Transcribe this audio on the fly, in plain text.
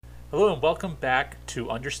Hello and welcome back to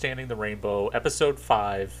Understanding the Rainbow, episode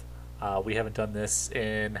 5. We haven't done this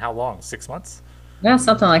in how long? 6 months? Yeah,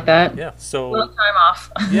 something like that. Yeah. Little So, time off.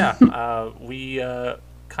 yeah, we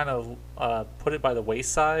kind of put it by the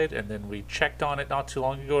wayside, and then we checked on it not too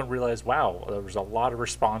long ago and realized, wow, there was a lot of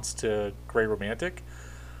response to Grey Romantic.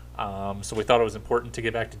 So we thought it was important to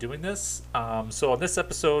get back to doing this. So on this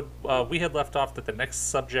episode, we had left off that the next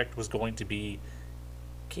subject was going to be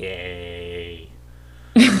gay.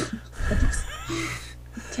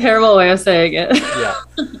 Terrible way of saying it. Yeah.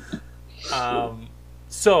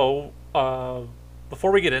 So,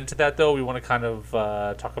 before we get into that, though, we want to kind of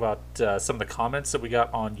talk about some of the comments that we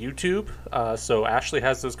got on YouTube. So, Ashley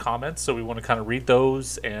has those comments, so we want to kind of read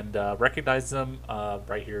those and recognize them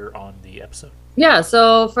right here on the episode. Yeah,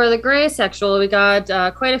 so for the gray sexual, we got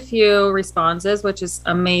quite a few responses, which is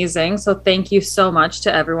amazing. So thank you so much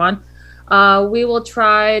to everyone. We will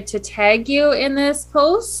try to tag you in this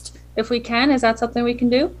post if we can. Is that something we can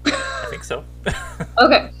do? I think so.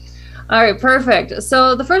 Okay. All right, perfect.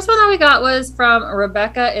 So the first one that we got was from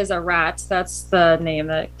Rebecca is a rat. That's the name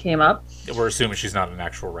that came up. We're assuming she's not an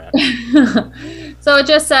actual rat. So it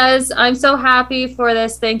just says, I'm so happy for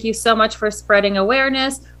this. Thank you so much for spreading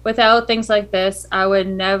awareness. Without things like this, I would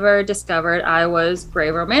never discovered I was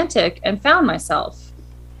gray romantic and found myself.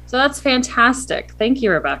 So that's fantastic. Thank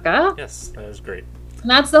you, Rebecca. Yes, that is great. And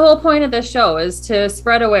that's the whole point of this show, is to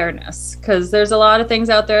spread awareness, because there's a lot of things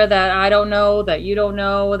out there that I don't know, that you don't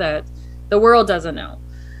know, that the world doesn't know.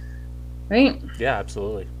 Right? Yeah,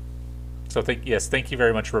 absolutely. So thank you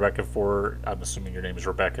very much, Rebecca, for, I'm assuming your name is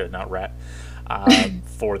Rebecca, not Rat,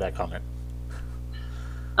 for that comment.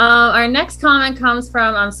 Our next comment comes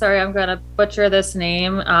from, I'm sorry, I'm going to butcher this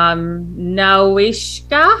name,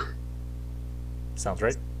 Nawishka. Sounds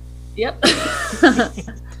right. Yep.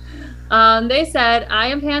 They said, I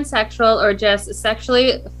am pansexual or just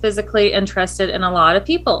sexually, physically interested in a lot of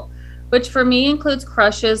people, which for me includes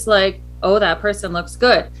crushes like, oh, that person looks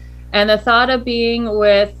good. And the thought of being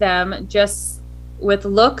with them just with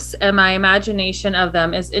looks and my imagination of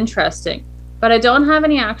them is interesting. But I don't have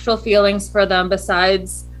any actual feelings for them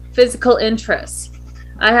besides physical interest.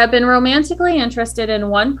 I have been romantically interested in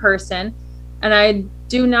one person, and I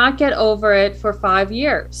do not get over it for 5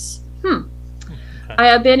 years. Okay. I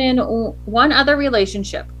have been in one other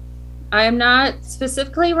relationship. I am not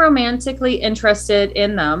specifically romantically interested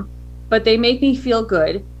in them, but they make me feel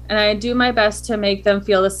good, and I do my best to make them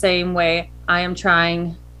feel the same way. I am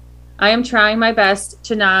trying my best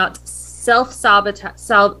to not self-sabotage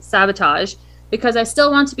because I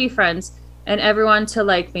still want to be friends and everyone to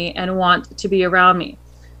like me and want to be around me.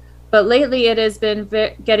 But lately it has been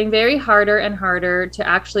getting very harder and harder to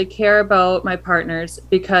actually care about my partners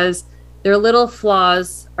because their little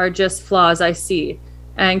flaws are just flaws I see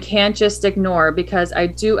and can't just ignore because I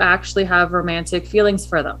do actually have romantic feelings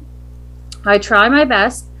for them. I try my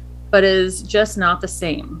best, but it is just not the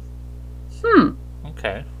same.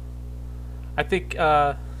 Okay. I think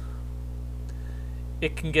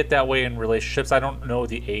it can get that way in relationships. I don't know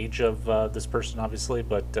the age of this person, obviously,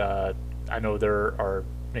 but I know there are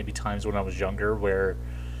maybe times when I was younger where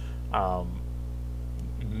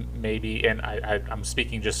maybe, and I'm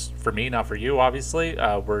speaking just for me, not for you, obviously,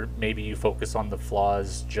 where maybe you focus on the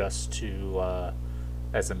flaws just to,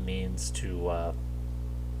 as a means to, I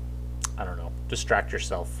don't know, distract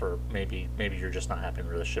yourself, or maybe you're just not happy in a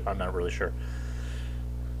relationship. I'm not really sure.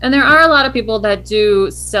 And there are a lot of people that do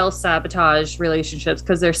self-sabotage relationships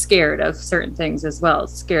because they're scared of certain things as well.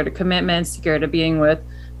 Scared of commitments, scared of being with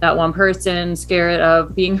that one person, scared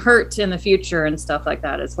of being hurt in the future and stuff like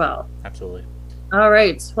that as well. Absolutely. All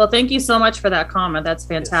right. Well, thank you so much for that comment. That's Yes.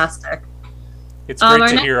 fantastic. It's great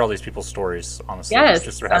to Our hear all these people's stories, honestly. Yes,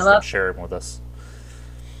 Just I have them love. share them with us.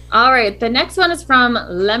 All right. The next one is from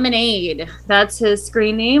Lemonade. That's his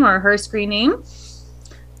screen name or her screen name.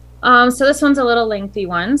 So this one's a little lengthy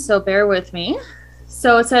one, so bear with me.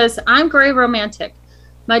 So it says, I'm gray romantic.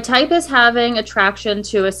 My type is having attraction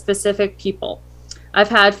to a specific people. I've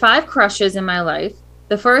had 5 crushes in my life.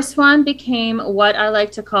 The first one became what I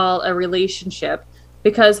like to call a relationship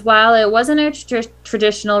because while it wasn't a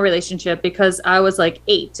traditional relationship because I was like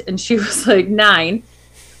 8 and she was like 9,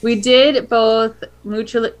 we did both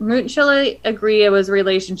mutually agree it was a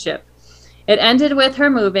relationship. It ended with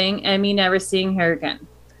her moving and me never seeing her again.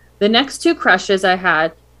 The next 2 crushes I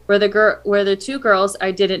had were the 2 girls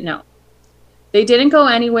I didn't know. They didn't go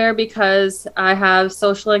anywhere because I have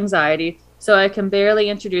social anxiety, so I can barely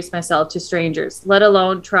introduce myself to strangers, let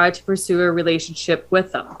alone try to pursue a relationship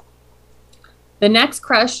with them. The next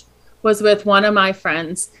crush was with one of my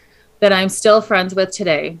friends that I'm still friends with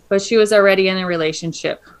today, but she was already in a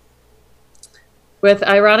relationship. with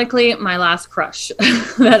ironically my last crush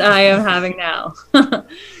that I am having now.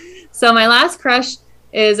 So my last crush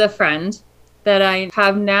is a friend that I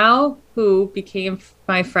have now who became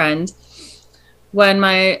my friend when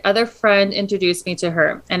my other friend introduced me to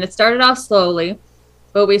her. And it started off slowly,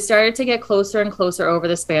 but we started to get closer and closer over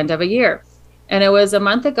the span of a year. And it was a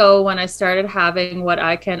month ago when I started having what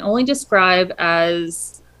I can only describe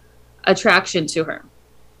as attraction to her.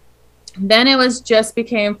 Then it was just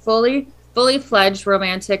became fully fledged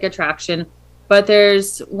romantic attraction. But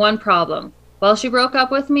there's one problem. While she broke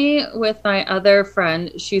up with me with my other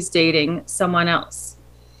friend, she's dating someone else.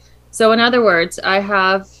 So in other words, I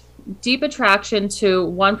have deep attraction to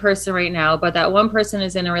one person right now, but that one person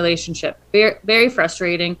is in a relationship. Very, very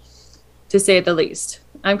frustrating, to say the least.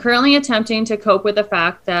 I'm currently attempting to cope with the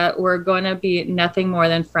fact that we're going to be nothing more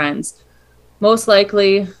than friends. Most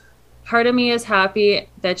likely, part of me is happy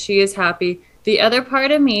that she is happy. The other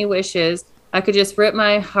part of me wishes I could just rip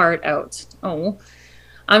my heart out. Oh,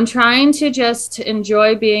 I'm trying to just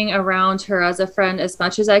enjoy being around her as a friend as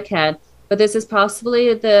much as I can, but this is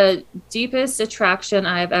possibly the deepest attraction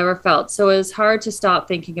I have ever felt, so it's hard to stop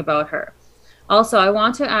thinking about her. Also, I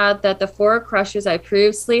want to add that the 4 crushes I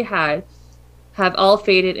previously had have all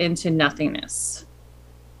faded into nothingness.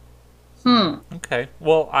 Okay.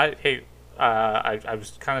 Well, I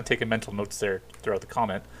was kind of taking mental notes there throughout the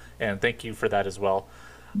comment, and thank you for that as well.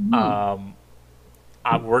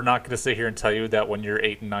 We're not going to sit here and tell you that when you're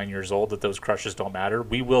 8 and 9 years old that those crushes don't matter.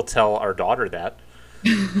 We will tell our daughter that.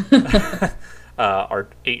 Our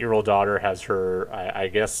 8-year-old daughter has her, I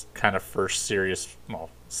guess, kind of first serious, well,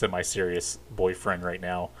 semi-serious boyfriend right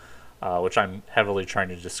now, which I'm heavily trying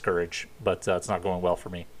to discourage, but it's not going well for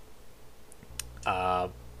me.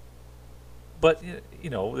 But you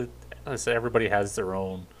know, like I said, everybody has their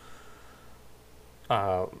own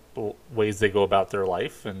ways they go about their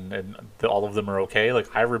life, and all of them are okay. Like,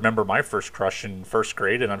 I remember my first crush in first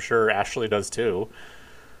grade, and I'm sure Ashley does too.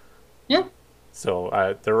 Yeah.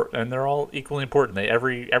 So they're all equally important.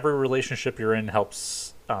 Every relationship you're in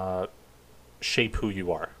helps shape who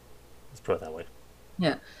you are. Let's put it that way.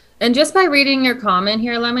 Yeah. And just by reading your comment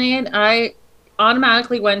here, Lemonade, I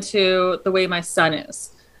automatically went to the way my son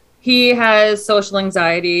is. He has social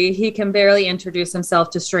anxiety. He can barely introduce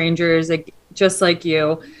himself to strangers, like, just like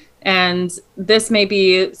you. And this may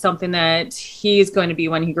be something that he's going to be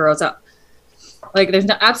when he grows up. Like, there's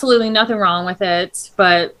absolutely nothing wrong with it.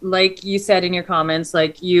 But like you said in your comments,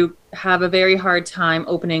 like, you have a very hard time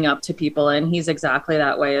opening up to people. And he's exactly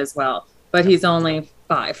that way as well. But he's only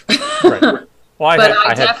 5. Right. Well,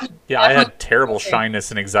 I I had terrible shyness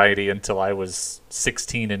and anxiety until I was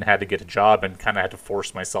 16 and had to get a job and kind of had to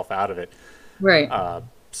force myself out of it. Right.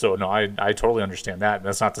 So no, I totally understand that. And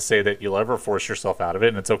that's not to say that you'll ever force yourself out of it,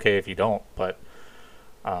 and it's okay if you don't. But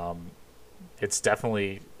it's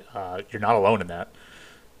definitely you're not alone in that.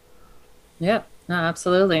 Yeah, no,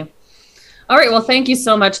 absolutely. All right. Well, thank you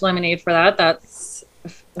so much, Lemonade, for that. That's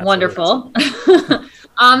wonderful.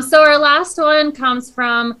 So our last one comes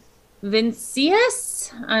from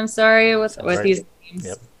Vincius. I'm sorry with these names.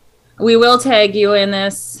 Yep. We will tag you in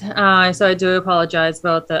this. So I do apologize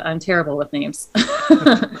about that. I'm terrible with names.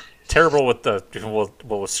 Terrible with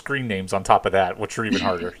with screen names on top of that, which are even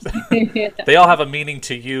harder. They all have a meaning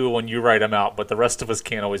to you when you write them out, but the rest of us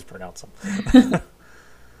can't always pronounce them.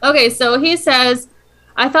 Okay, so he says,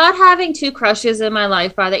 I thought having 2 crushes in my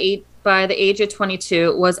life by the age of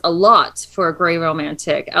 22 was a lot for a gray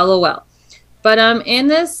romantic. LOL. But I'm in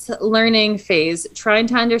this learning phase, trying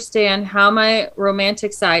to understand how my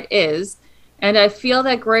romantic side is, and I feel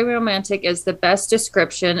that gray romantic is the best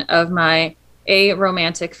description of my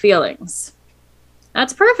aromantic feelings.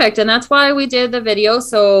 That's perfect, and that's why we did the video,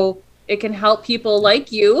 so it can help people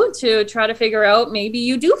like you to try to figure out maybe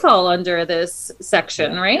you do fall under this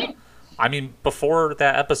section, right? I mean, before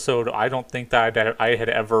that episode, I don't think that I had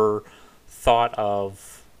ever thought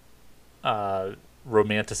of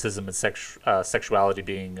romanticism and sexuality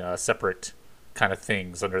being separate kind of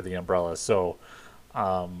things under the umbrella. So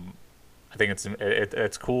I think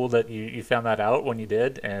it's cool that you found that out when you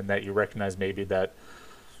did, and that you recognize maybe that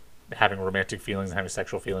having romantic feelings and having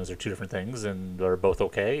sexual feelings are 2 different things, and they're both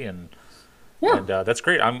okay. And yeah, and that's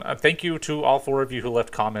great. Thank you to all 4 of you who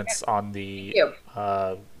left comments on the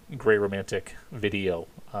Gray Romantic video.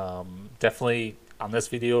 Definitely on this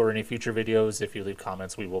video or any future videos, if you leave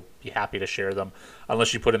comments, we will be happy to share them.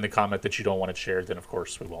 Unless you put in the comment that you don't want it shared, then of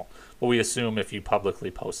course we won't. But we assume if you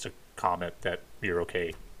publicly post a comment that you're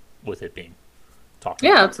okay with it being talked about.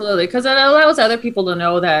 Yeah, absolutely, because it allows other people to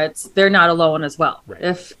know that they're not alone as well. Right.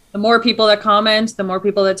 If the more people that comment, the more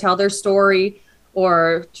people that tell their story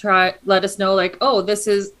or let us know, like, oh,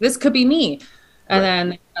 this could be me. And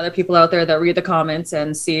then other people out there that read the comments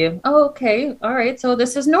and see, oh, okay, all right, so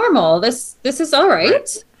this is normal. This is all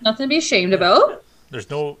right. Nothing to be ashamed about.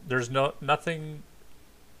 There's nothing.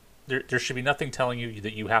 There should be nothing telling you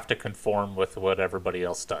that you have to conform with what everybody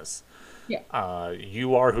else does. Yeah.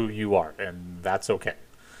 You are who you are, and that's okay.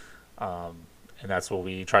 And that's what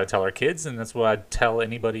we try to tell our kids, and that's what I'd tell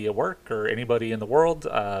anybody at work or anybody in the world.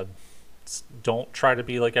 Don't try to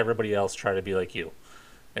be like everybody else. Try to be like you,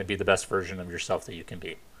 and be the best version of yourself that you can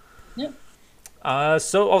be. Yeah.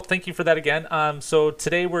 Thank you for that again. So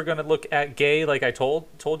today we're going to look at gay, like I told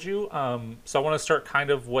you. So I want to start kind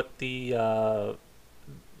of what the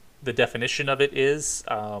definition of it is.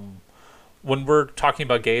 When we're talking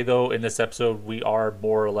about gay, though, in this episode, we are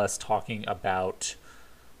more or less talking about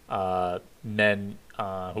men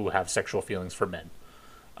who have sexual feelings for men,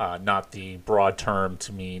 not the broad term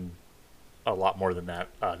to mean a lot more than that.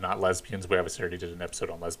 Not lesbians. We obviously already did an episode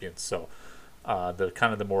on lesbians, so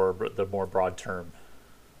the more broad term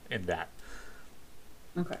in that.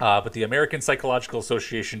 Okay. But the American Psychological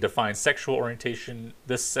Association defines sexual orientation.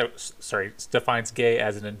 Defines gay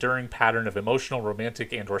as an enduring pattern of emotional,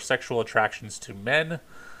 romantic, and/or sexual attractions to men.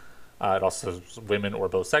 It also says women or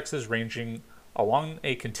both sexes, ranging along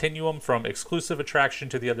a continuum from exclusive attraction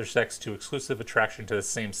to the other sex to exclusive attraction to the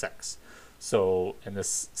same sex. So, in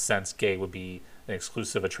this sense, gay would be an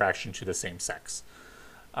exclusive attraction to the same sex.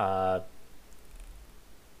 In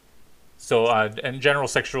general,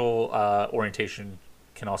 sexual orientation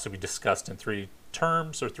can also be discussed in three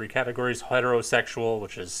terms or three categories. Heterosexual,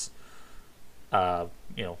 which is,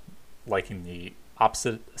 liking the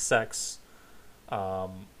opposite sex.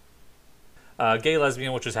 Gay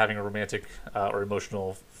lesbian, which is having a romantic or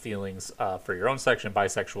emotional feelings for your own sex, and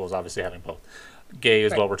bisexual is obviously having both. Gay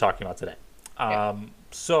is what we're talking about today.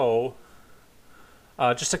 Just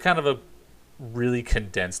a kind of a really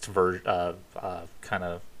condensed kind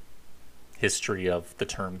of history of the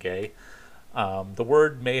term gay. The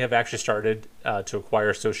word may have actually started to acquire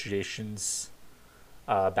associations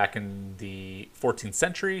back in the 14th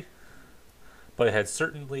century, but it had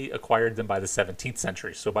certainly acquired them by the 17th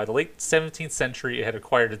century. So by the late 17th century, it had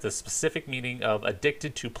acquired the specific meaning of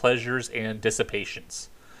addicted to pleasures and dissipations.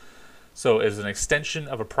 So as an extension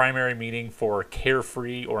of a primary meaning for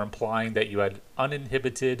carefree or implying that you had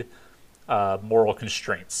uninhibited moral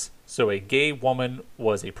constraints. So a gay woman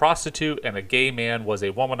was a prostitute, and a gay man was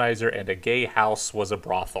a womanizer, and a gay house was a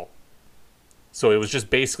brothel. So it was just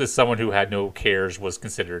basically someone who had no cares was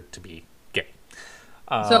considered to be gay.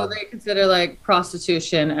 So they consider like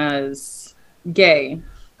prostitution as gay.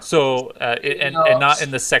 So and not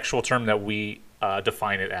in the sexual term that we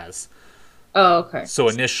define it as. Oh, okay. So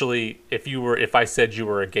initially, if I said you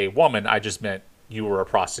were a gay woman, I just meant you were a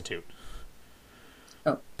prostitute.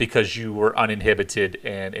 Oh. Because you were uninhibited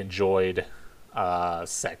and enjoyed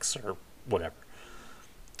sex or whatever.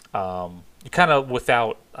 Kind of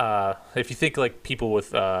without, if you think like people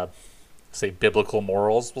with, say, biblical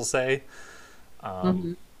morals, we'll say,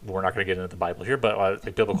 we're not going to get into the Bible here, but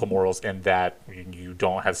like biblical morals, and that you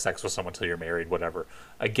don't have sex with someone until you're married, whatever.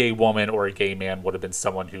 A gay woman or a gay man would have been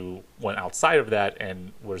someone who went outside of that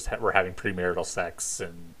and were having premarital sex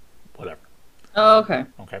and whatever. Oh, okay.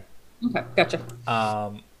 Okay. Okay, gotcha.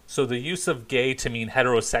 So the use of gay to mean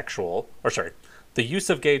the use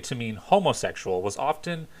of gay to mean homosexual was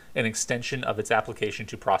often an extension of its application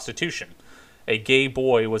to prostitution. A gay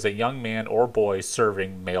boy was a young man or boy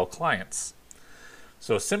serving male clients.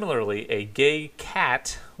 So similarly, a gay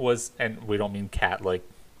cat was, and we don't mean cat like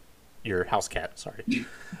your house cat, sorry,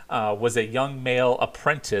 was a young male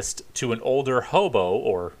apprenticed to an older hobo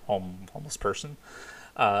or homeless person,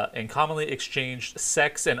 and commonly exchanged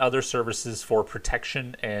sex and other services for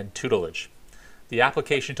protection and tutelage. The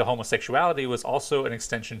application to homosexuality was also an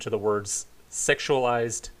extension to the word's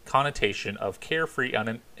sexualized connotation of carefree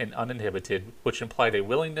and uninhibited, which implied a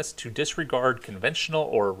willingness to disregard conventional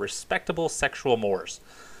or respectable sexual mores.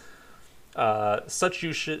 Such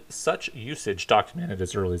usage, documented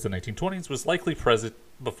as early as the 1920s, was likely present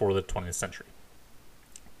before the 20th century.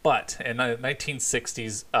 But in the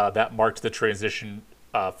 1960s, that marked the transition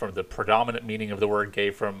from the predominant meaning of the word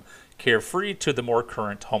gay from carefree to the more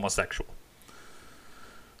current homosexual.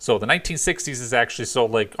 So the 1960s is actually, so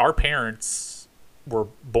like our parents were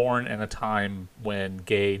born in a time when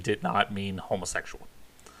gay did not mean homosexual.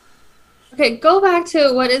 Okay, go back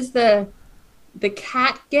to what is the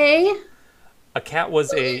cat gay? A cat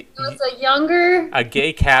was a younger. A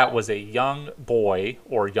gay cat was a young boy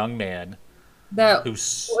or young man.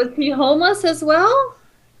 Was he homeless as well?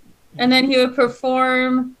 And then he would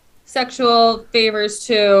perform sexual favors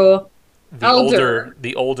to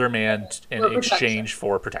the older man in exchange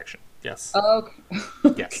for protection. Yes. Okay.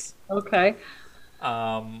 Yes. Okay.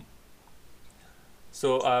 Um,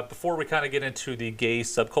 so before we kind of get into the gay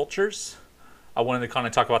subcultures, I wanted to kind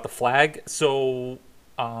of talk about the flag. So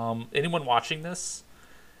anyone watching this,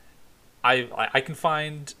 I can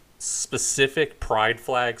find specific pride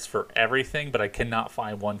flags for everything, but I cannot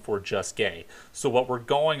find one for just gay. So what we're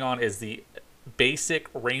going on is the basic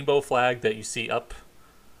rainbow flag that you see up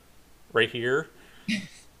right here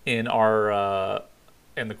in our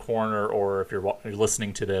in the corner, or if you're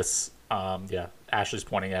listening to this, yeah, Ashley's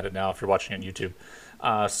pointing at it now. If you're watching on YouTube,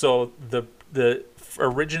 so the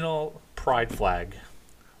original pride flag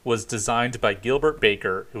was designed by Gilbert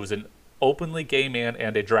Baker, who was an openly gay man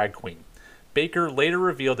and a drag queen. Baker later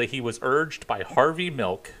revealed that he was urged by Harvey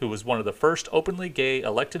Milk, who was one of the first openly gay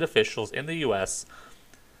elected officials in the U.S.,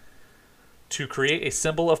 to create a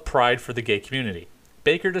symbol of pride for the gay community.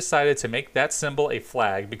 Baker decided to make that symbol a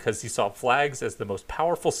flag because he saw flags as the most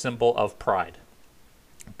powerful symbol of pride.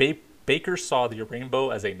 Baker saw the rainbow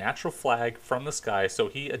as a natural flag from the sky, so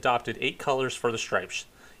he adopted 8 colors for the stripes,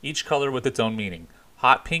 each color with its own meaning.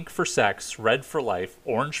 Hot pink for sex, red for life,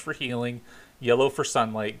 orange for healing, yellow for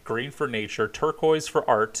sunlight, green for nature, turquoise for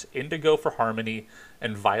art, indigo for harmony,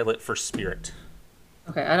 and violet for spirit.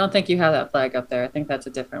 Okay, I don't think you have that flag up there. I think that's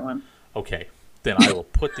a different one. Okay, then I will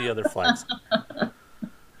put the other flags.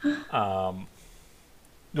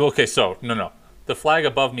 Okay, so, no. The flag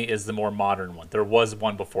above me is the more modern one. There was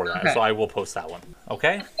one before that, Okay. so I will post that one.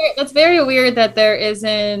 Okay? That's very weird that there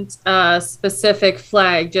isn't a specific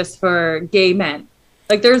flag just for gay men.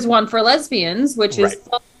 Like there's one for lesbians, which is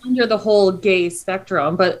Right. under the whole gay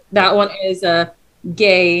spectrum, but that one is a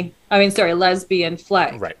lesbian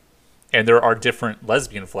flag. Right. And there are different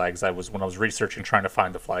lesbian flags. When I was researching, trying to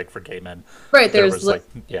find the flag for gay men. Right, There there's was like,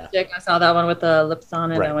 yeah, lipstick. I saw that one with the lips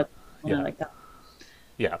on it. Right. And with, Yeah. like that.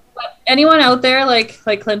 yeah. Anyone out there, like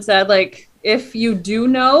Clint said, like if you do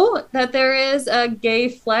know that there is a gay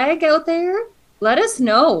flag out there, let us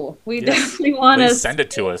know. We Yes. definitely want Please to send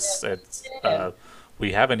it to us.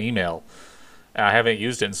 We have an email. I haven't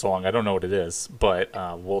used it in so long. I don't know what it is, but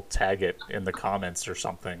we'll tag it in the comments or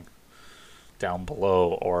something down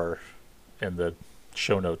below or in the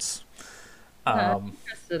show notes. I'm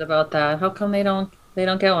interested about that. How come they don't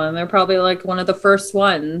get one? They're probably like one of the first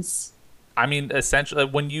ones. I mean, essentially,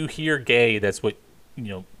 when you hear gay, that's what,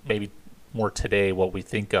 maybe more today what we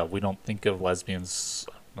think of. We don't think of lesbians.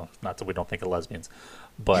 No, not that we don't think of lesbians,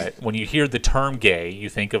 but when you hear the term gay, you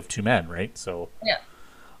think of 2 men, right? So, Yeah.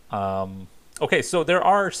 okay, so there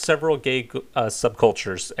are several gay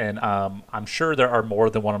subcultures, and I'm sure there are more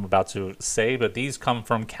than what I'm about to say, but these come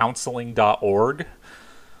from counseling.org.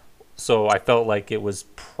 So I felt like it was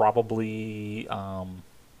probably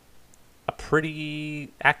a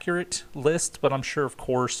pretty accurate list, but I'm sure, of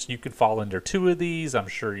course, you could fall under 2 of these. I'm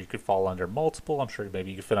sure you could fall under multiple. I'm sure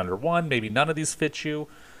maybe you could fit under 1. Maybe none of these fit you,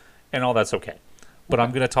 and all that's okay. But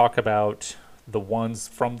I'm going to talk about the ones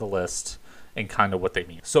from the list and kind of what they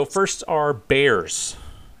mean. So first are bears.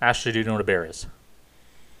 Ashley, do you know what a bear is?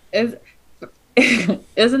 Is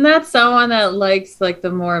isn't that someone that likes like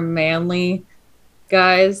the more manly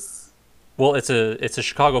guys? Well, it's a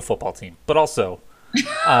Chicago football team, but also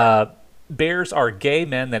bears are gay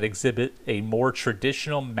men that exhibit a more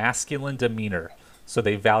traditional masculine demeanor. So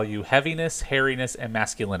they value heaviness, hairiness, and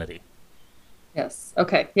masculinity. Yes.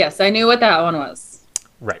 Okay. Yes, I knew what that one was.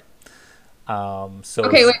 Right. So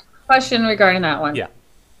Okay, wait. Question regarding that one. Yeah.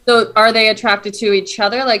 So are they attracted to each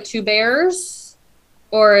other like 2 bears?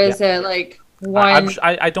 Or is it like one?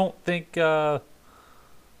 I don't think. I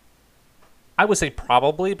would say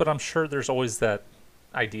probably, but I'm sure there's always that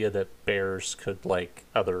idea that bears could like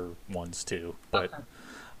other ones too. But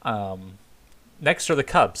next are the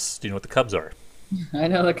Cubs. Do you know what the Cubs are? I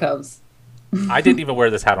know the Cubs. I didn't even wear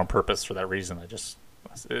this hat on purpose for that reason.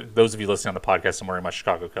 Those of you listening on the podcast, I'm wearing my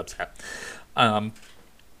Chicago Cubs hat.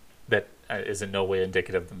 That is in no way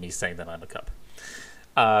indicative of me saying that I'm a Cub.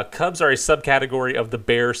 Cubs are a subcategory of the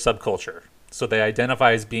bear subculture. So they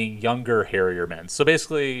identify as being younger, hairier men. So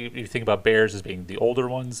basically, you think about bears as being the older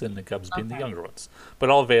ones and the Cubs being the younger ones, but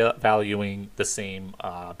all valuing the same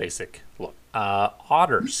basic look.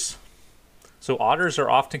 Otters. So otters are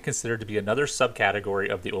often considered to be another subcategory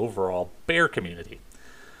of the overall bear community.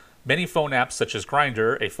 Many phone apps, such as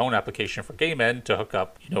Grindr, a phone application for gay men to hook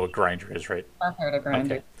up. You know what Grindr is, right? I've heard of Grindr.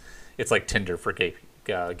 Okay. It's like Tinder for gay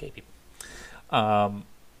people.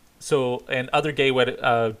 And other gay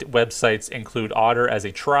websites include otter as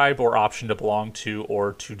a tribe or option to belong to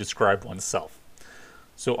or to describe oneself.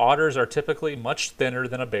 So otters are typically much thinner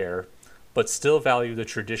than a bear, but still value the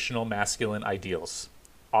traditional masculine ideals.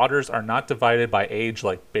 Otters are not divided by age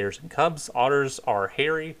like bears and cubs. Otters are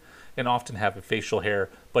hairy, and often have a facial hair,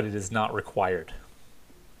 but it is not required.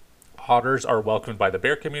 Otters are welcomed by the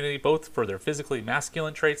bear community both for their physically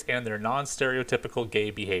masculine traits and their non-stereotypical gay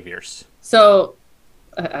behaviors. So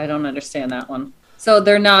I don't understand that one. So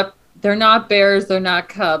they're not bears, they're not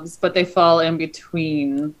cubs, but they fall in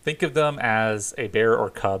between. Think of them as a bear or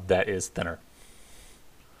cub that is thinner.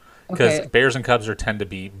 Because bears and cubs tend to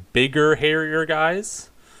be bigger, hairier guys.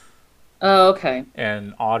 Oh, okay.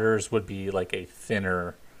 And otters would be like a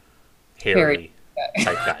thinner, hairy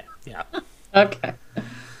type guy. Yeah. Okay.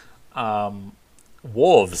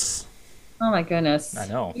 Wolves. Oh my goodness. I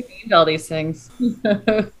know. We named all these things.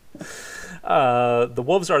 The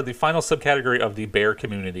wolves are the final subcategory of the bear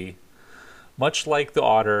community. Much like the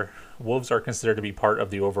otter, wolves are considered to be part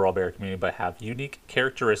of the overall bear community but have unique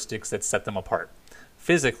characteristics that set them apart.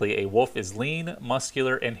 Physically, a wolf is lean,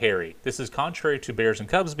 muscular, and hairy. This is contrary to bears and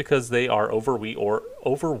cubs because they are overweight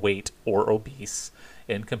or obese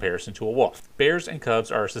in comparison to a wolf. Bears and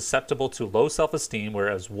cubs are susceptible to low self-esteem,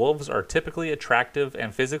 whereas wolves are typically attractive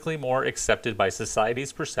and physically more accepted by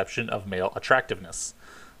society's perception of male attractiveness.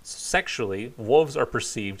 Sexually, wolves are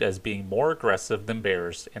perceived as being more aggressive than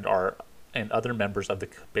bears and other members of the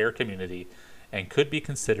bear community, and could be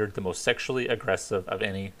considered the most sexually aggressive of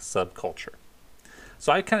any subculture.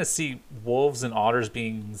 So I kind of see wolves and otters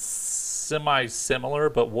being semi-similar,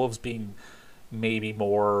 but wolves being maybe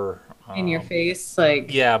more in your face,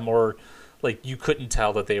 like more like you couldn't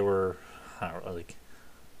tell that they were, I don't know, like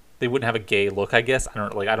they wouldn't have a gay look. I guess I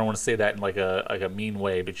don't want to say that in like a mean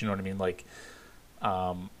way, but you know what I mean. Like,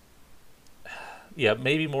 yeah,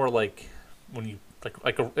 maybe more like when you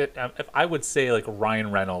if I would say like Ryan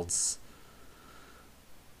Reynolds,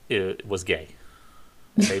 it was gay.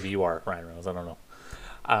 Maybe you are Ryan Reynolds. I don't know.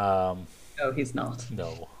 No, he's not.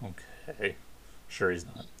 No. Okay. Sure he's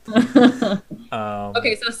not.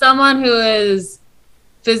 Okay, so someone who is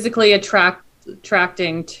physically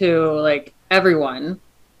attracting to like everyone,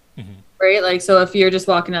 right? Like, so if you're just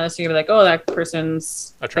walking down the street, you're like, oh, that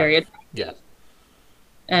person's very attractive.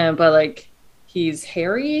 Yeah. But like, he's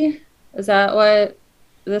hairy. Is that what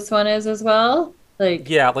this one is as well? Like,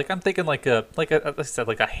 yeah, like I'm thinking like I said,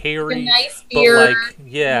 like a hairy, a nice beard,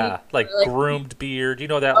 but like groomed beard. You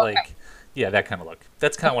know that that kind of look.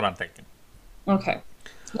 That's kind of what I'm thinking. Okay,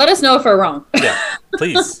 let us know if we're wrong. Yeah,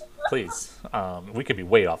 please. We could be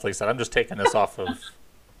way off. Like I said, I'm just taking this off of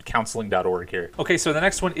counseling.org here. Okay, so the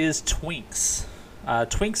next one is twinks.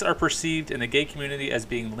 Twinks are perceived in the gay community as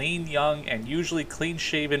being lean, young, and usually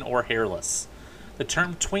clean-shaven or hairless. The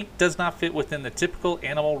term twink does not fit within the typical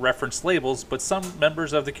animal reference labels, but some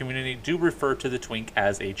members of the community do refer to the twink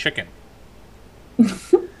as a chicken.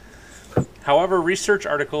 However, research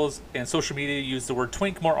articles and social media use the word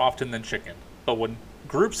twink more often than chicken. But when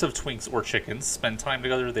groups of twinks or chickens spend time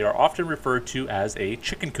together, they are often referred to as a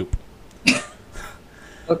chicken coop.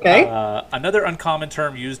 Okay. Another uncommon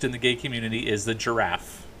term used in the gay community is the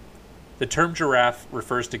giraffe. The term giraffe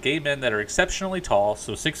refers to gay men that are exceptionally tall,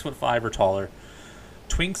 so 6'5" or taller.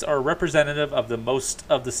 Twinks are representative of most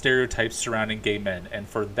of the stereotypes surrounding gay men, and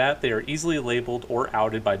for that they are easily labeled or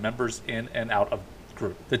outed by members in and out of the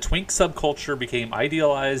group. The twink subculture became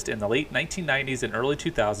idealized in the late 1990s and early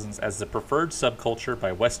 2000s as the preferred subculture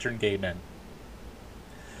by Western gay men.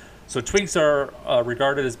 So twinks are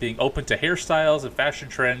regarded as being open to hairstyles and fashion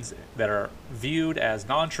trends that are viewed as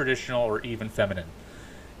non-traditional or even feminine.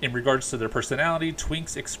 In regards to their personality,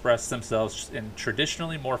 twinks express themselves in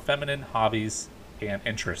traditionally more feminine hobbies and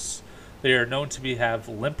interests. They are known to have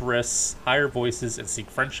limp wrists, higher voices, and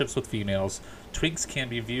seek friendships with females. Twinks can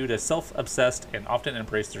be viewed as self-obsessed and often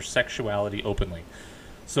embrace their sexuality openly.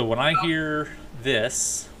 So when I hear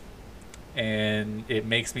this, and it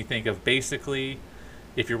makes me think of basically,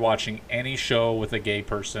 if you're watching any show with a gay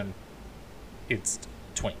person, it's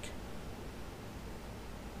twink.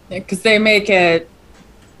 Because they make it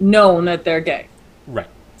known that they're gay. Right.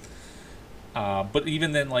 But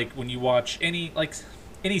even then, like when you watch any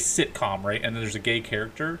sitcom, right, and there's a gay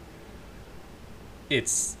character,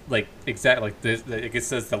 it's like exactly like this. It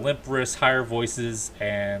says the limp wrists, higher voices,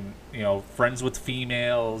 and friends with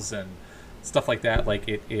females and stuff like that. Like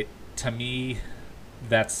it to me,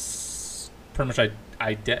 that's pretty much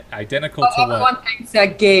identical to what everyone thinks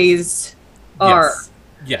that gays are.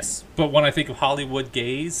 Yes, but when I think of Hollywood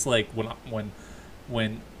gays, like when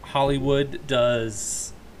Hollywood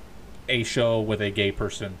does a show with a gay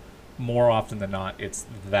person, more often than not, it's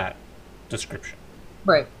that description.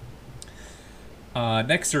 Right.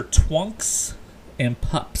 Next are twunks and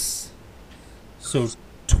pups. So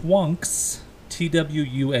twunks,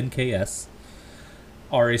 Twunks,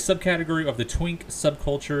 are a subcategory of the twink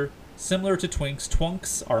subculture. Similar to twinks,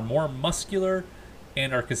 twunks are more muscular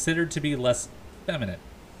and are considered to be less feminine.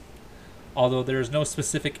 Although there is no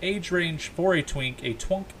specific age range for a twink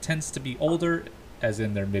tends to be older, as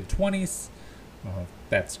in their mid-20s.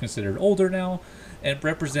 That's considered older now, and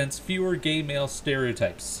represents fewer gay male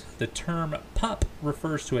stereotypes. The term pup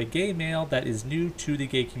refers to a gay male that is new to the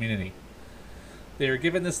gay community. They are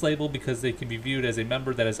given this label because they can be viewed as a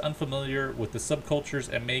member that is unfamiliar with the subcultures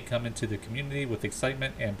and may come into the community with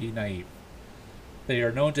excitement and be naive. They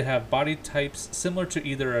are known to have body types similar to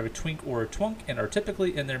either a twink or a twunk and are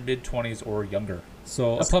typically in their mid-20s or younger.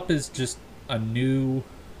 So a pup is just a new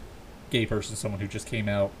gay person, someone who just came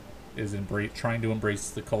out, is trying to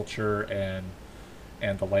embrace the culture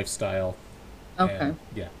and the lifestyle. Okay. And,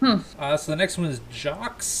 yeah. So the next one is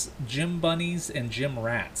jocks, gym bunnies, and gym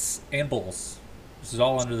rats, and bulls. This is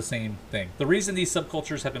all under the same thing. The reason these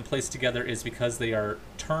subcultures have been placed together is because they are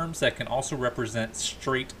terms that can also represent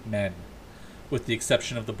straight men, with the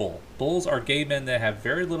exception of the bull. Bulls are gay men that have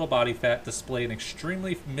very little body fat, display an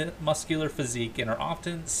extremely muscular physique, and are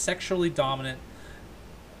often sexually dominant.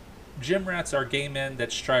 Gym rats are gay men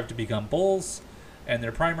that strive to become bulls, and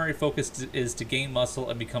their primary focus is to gain muscle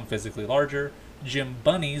and become physically larger. Gym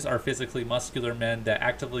bunnies are physically muscular men that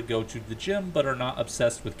actively go to the gym but are not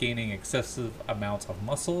obsessed with gaining excessive amounts of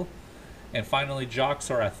muscle. And finally, jocks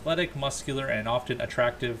are athletic, muscular, and often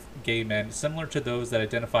attractive gay men, similar to those that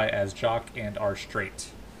identify as jock and are straight.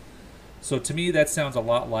 So to me, that sounds a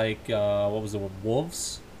lot like, what was it,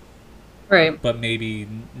 wolves? Right. But maybe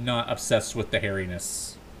not obsessed with the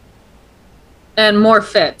hairiness. And more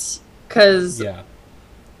fit, because Yeah.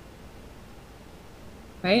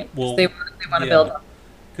 right? 'Cause Well, they want to build up.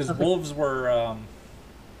 Because wolves were...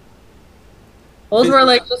 Those were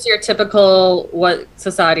like just your typical, what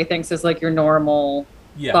society thinks is like your normal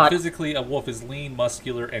Yeah, body. physically a wolf is lean,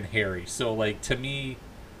 muscular, and hairy. So, like, to me,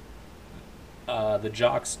 the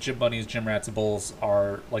jocks, gym bunnies, gym rats, and bulls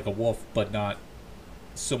are like a wolf, but not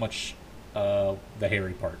so much the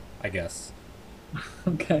hairy part, I guess.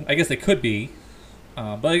 Okay. I guess they could be.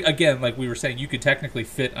 But again, like we were saying, you could technically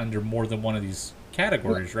fit under more than one of these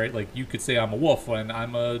categories, right? Like, you could say I'm a wolf when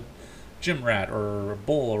I'm a gym rat or a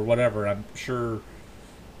bull or whatever. I'm sure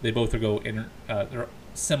they both they're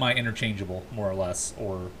semi-interchangeable, more or less,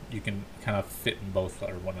 or you can kind of fit in both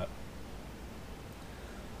or whatnot.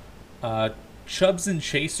 Chubs and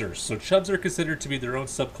chasers. So chubs are considered to be their own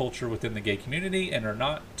subculture within the gay community and are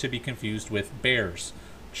not to be confused with bears.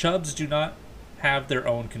 Chubs do not have their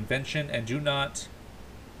own convention and do not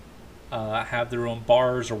have their own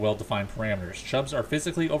bars or well-defined parameters. Chubs are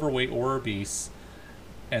physically overweight or obese,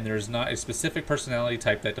 and there is not a specific personality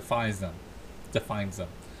type that defines them.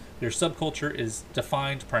 Their subculture is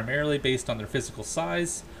defined primarily based on their physical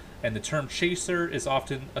size, and the term chaser is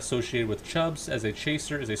often associated with chubs, as a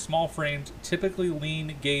chaser is a small-framed, typically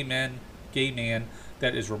lean gay man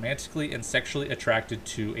that is romantically and sexually attracted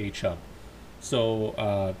to a chub.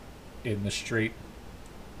 So, in the straight,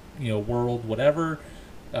 world, whatever,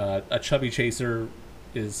 a chubby chaser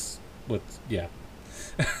is what, yeah.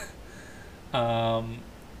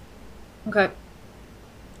 Okay.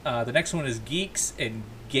 The next one is geeks and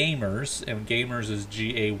gamers, and gamers is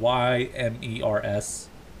GAYMERS.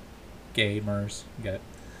 Gamers, get it?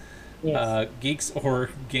 Yes. Geeks or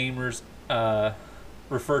gamers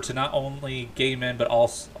refer to not only gay men but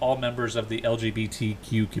all members of the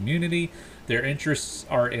LGBTQ community. Their interests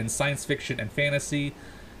are in science fiction and fantasy.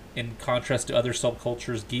 In contrast to other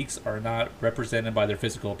subcultures, geeks are not represented by their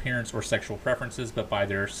physical appearance or sexual preferences, but by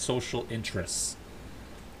their social interests.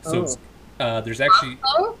 So there's actually...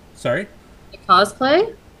 Cosplay? Sorry?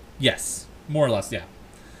 Cosplay? Yes, more or less, yeah.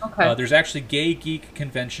 Okay. There's actually gay geek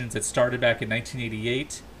conventions that started back in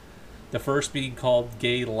 1988. The first being called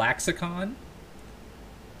Gay Laxicon,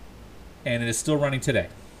 and it is still running today.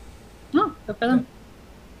 Oh, good for them.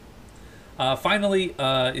 Finally,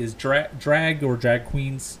 is drag or drag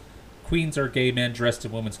queens. Queens are gay men dressed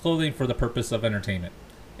in women's clothing for the purpose of entertainment,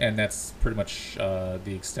 and that's pretty much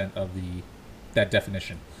the extent of that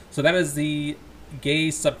definition. So that is the gay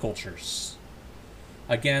subcultures.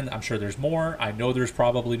 Again, I'm sure there's more. I know there's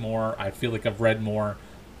probably more. I feel like I've read more.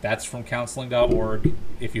 That's from counseling.org.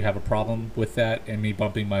 If you have a problem with that and me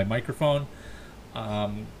bumping my microphone,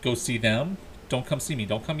 go see them. Don't come see me.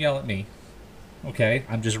 Don't come yell at me. Okay?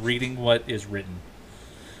 I'm just reading what is written.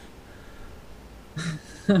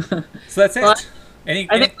 So that's it. Well, I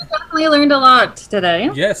think we definitely learned a lot today.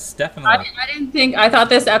 Yes, definitely. I thought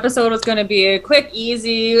this episode was going to be a quick,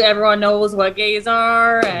 easy, everyone knows what gays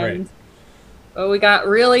are, and but we got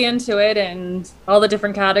really into it and all the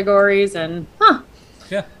different categories, and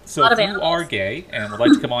yeah. So if you are gay and would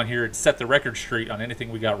like to come on here and set the record straight on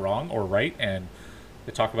anything we got wrong or right, and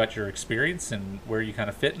to talk about your experience and where you kind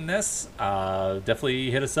of fit in this,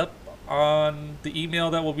 definitely hit us up on the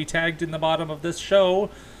email that will be tagged in the bottom of this show,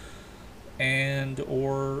 and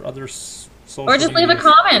or other social Or just leave a medias.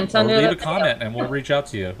 comment Or under leave the a video. comment, and we'll reach out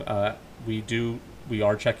to you. We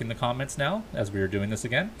are checking the comments now as we are doing this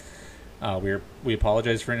again. We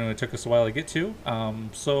apologize for anyone it took us a while to get to.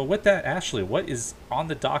 So with that, Ashley, what is on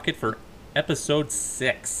the docket for episode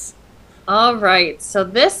 6? All right. So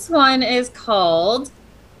this one is called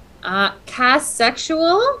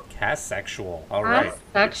Cassexual. Cassexual. All right.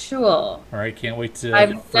 Cassexual. All right. Can't wait to.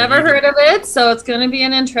 I've for never you to- heard of it, so it's going to be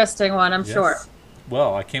an interesting one, I'm Yes. sure.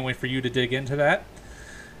 Well, I can't wait for you to dig into that.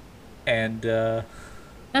 And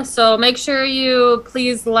Yeah, so make sure you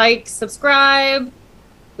please like, subscribe.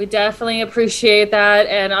 We definitely appreciate that.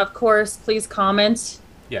 And of course, please comment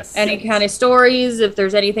yes. any kind of stories. If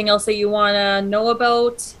there's anything else that you want to know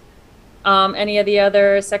about, any of the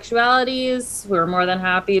other sexualities, we're more than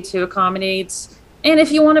happy to accommodate. And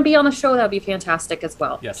if you want to be on the show, that'd be fantastic as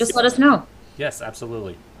well. Yes. Just let us know. Yes,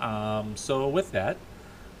 absolutely. So with that,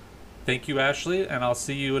 thank you, Ashley, and I'll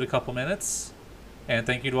see you in a couple minutes. And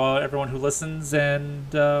thank you to everyone who listens. And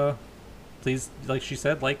please, like she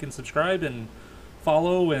said, like and subscribe and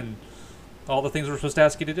follow and all the things we're supposed to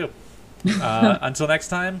ask you to do. Until next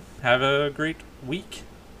time, have a great week.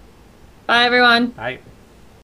 Bye, everyone. Bye.